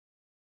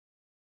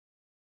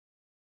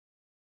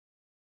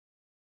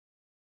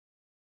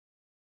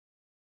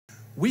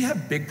We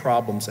have big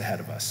problems ahead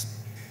of us,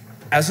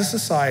 as a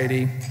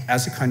society,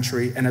 as a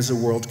country, and as a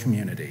world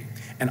community.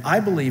 And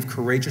I believe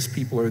courageous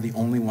people are the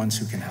only ones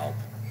who can help.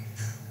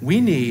 We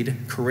need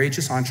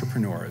courageous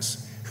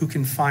entrepreneurs who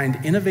can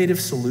find innovative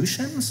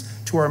solutions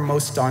to our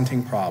most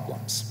daunting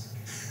problems.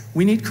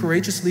 We need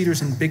courageous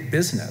leaders in big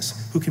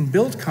business who can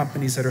build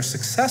companies that are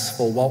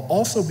successful while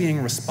also being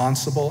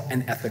responsible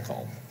and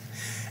ethical.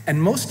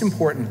 And most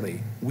importantly,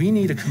 we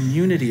need a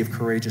community of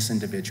courageous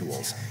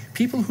individuals,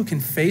 people who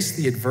can face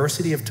the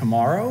adversity of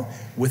tomorrow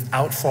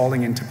without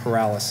falling into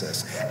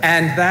paralysis.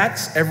 And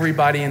that's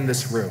everybody in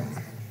this room.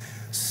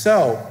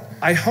 So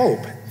I hope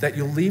that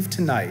you'll leave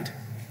tonight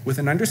with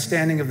an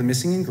understanding of the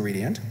missing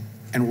ingredient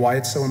and why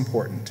it's so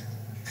important.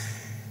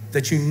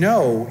 That you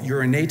know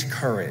your innate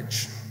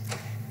courage,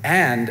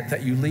 and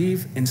that you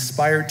leave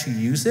inspired to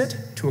use it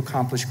to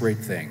accomplish great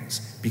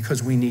things,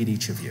 because we need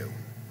each of you.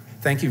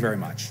 Thank you very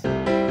much.